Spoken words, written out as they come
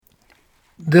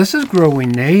This is Growing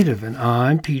Native, and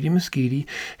I'm Petey Mesquite.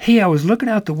 Hey, I was looking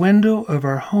out the window of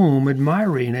our home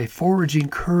admiring a foraging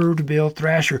curved-billed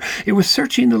thrasher. It was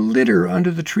searching the litter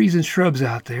under the trees and shrubs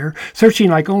out there,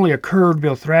 searching like only a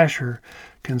curved-billed thrasher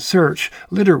can search.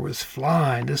 Litter was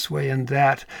flying this way and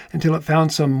that until it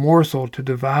found some morsel to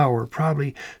devour,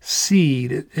 probably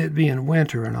seed, it being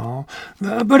winter and all.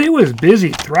 But it was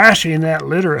busy thrashing that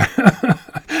litter.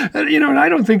 And I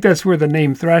don't think that's where the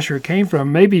name thrasher came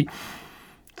from. Maybe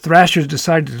thrashers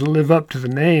decided to live up to the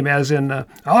name, as in,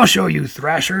 I'll show you,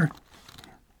 Thrasher.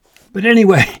 But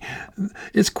anyway,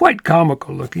 it's quite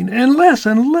comical looking, and less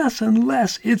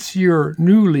it's your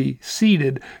newly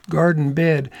seeded garden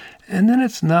bed, and then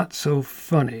it's not so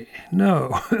funny.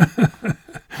 No.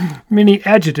 Many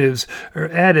adjectives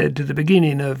are added to the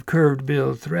beginning of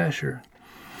curved-billed thrasher.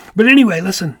 But anyway,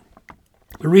 listen.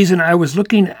 The reason I was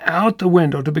looking out the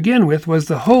window to begin with was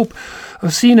the hope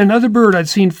of seeing another bird I'd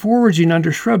seen foraging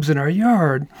under shrubs in our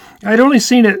yard. I'd only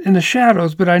seen it in the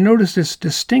shadows, but I noticed this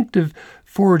distinctive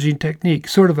foraging technique,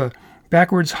 sort of a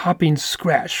backwards hopping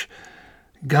scratch.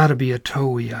 Gotta be a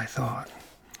towhee, I thought.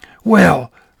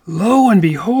 Well, lo and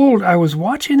behold, I was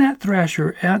watching that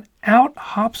thrasher, and out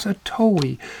hops a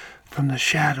towhee from the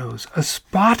shadows, a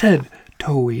spotted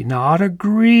towhee, not a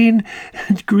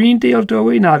green-tailed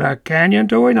towhee, not a canyon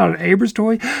towhee, not an Abers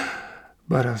towhee,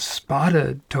 but a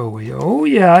spotted towhee. Oh,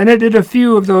 yeah, and it did a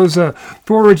few of those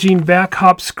foraging,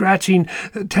 back-hop, scratching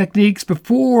techniques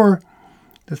before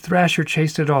the thrasher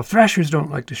chased it off. Thrashers don't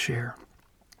like to share.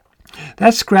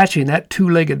 That scratching, that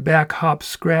two-legged back-hop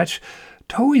scratch,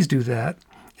 towhees do that.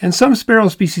 And some sparrow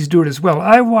species do it as well.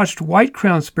 I watched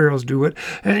white-crowned sparrows do it.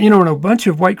 And a bunch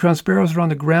of white-crowned sparrows are on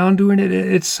the ground doing it.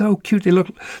 It's so cute. They look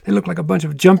like a bunch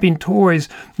of jumping toys.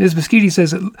 Ms. Mesquite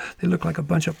says they look like a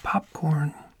bunch of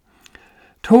popcorn.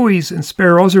 Towhees and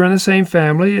sparrows are in the same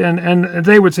family, and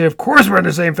they would say, of course we're in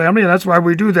the same family, and that's why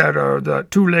we do that, the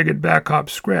two-legged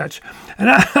back-hop scratch. And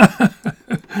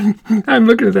I'm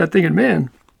looking at that thinking,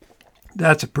 man,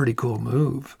 that's a pretty cool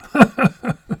move.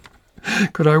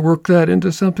 Could I work that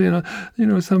into something,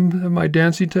 some of my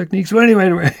dancing techniques? Well,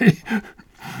 anyway,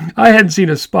 I hadn't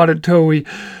seen a spotted towhee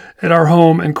at our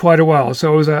home in quite a while,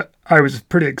 so I was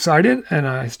pretty excited, and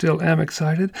I still am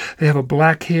excited. They have a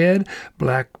black head,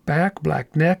 black back,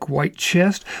 black neck, white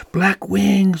chest, black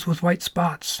wings with white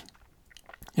spots,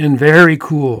 and very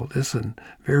cool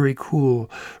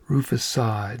rufous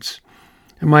sides.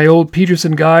 And my old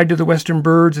Peterson Guide to the Western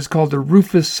Birds is called the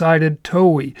rufous-sided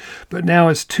towhee, but now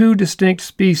it's two distinct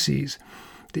species.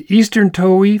 The eastern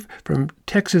towhee from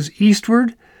Texas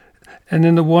eastward, and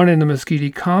then the one in the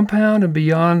Mesquite compound, and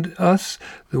beyond us,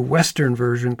 the western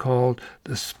version called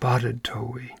the spotted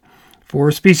towhee.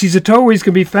 4 species of towhees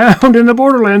can be found in the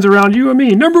borderlands around you and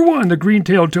me. Number 1, the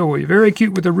green-tailed towhee, very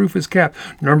cute with a rufous cap.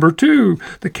 Number 2,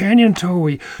 the canyon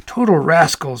towhee, total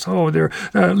rascals. Oh, they're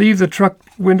leave the truck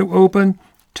window open.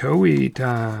 Towhee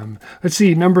time. Let's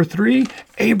see, number 3,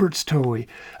 Abert's towhee.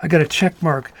 I got a check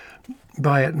mark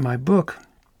by it in my book,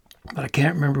 but I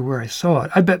can't remember where I saw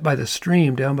it. I bet by the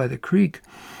stream down by the creek.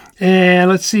 And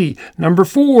let's see, number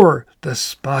 4, the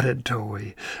spotted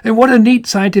towhee. And what a neat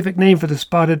scientific name for the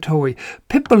spotted towhee,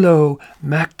 Pipilo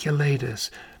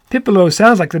maculatus. Pipilo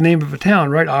sounds like the name of a town,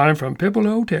 right? I'm from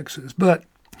Pipilo, Texas. But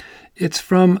it's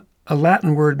from a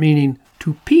Latin word meaning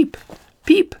to peep.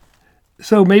 Peep.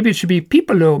 So maybe it should be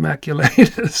Pipilo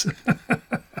maculatus.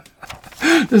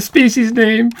 The species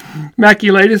name,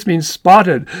 maculatus, means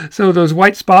spotted. So those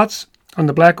white spots on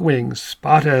the black wings,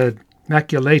 spotted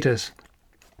maculatus.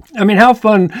 I mean, how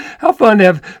fun to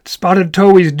have spotted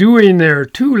towhees doing their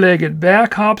two-legged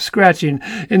back-hop scratching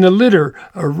in the litter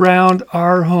around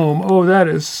our home. Oh, that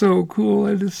is so cool.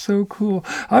 That is so cool.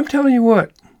 I'm telling you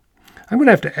what, I'm going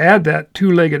to have to add that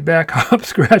two-legged back-hop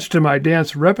scratch to my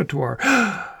dance repertoire.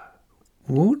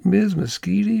 Won't Ms.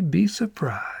 Mesquite be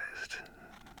surprised?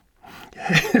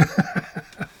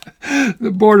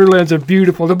 The borderlands are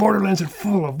beautiful. The borderlands are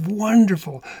full of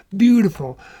wonderful,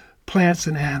 beautiful plants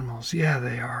and animals. Yeah,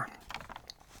 they are.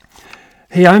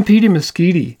 Hey, I'm Petey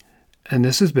Mesquite, and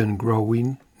this has been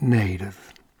Growing Native.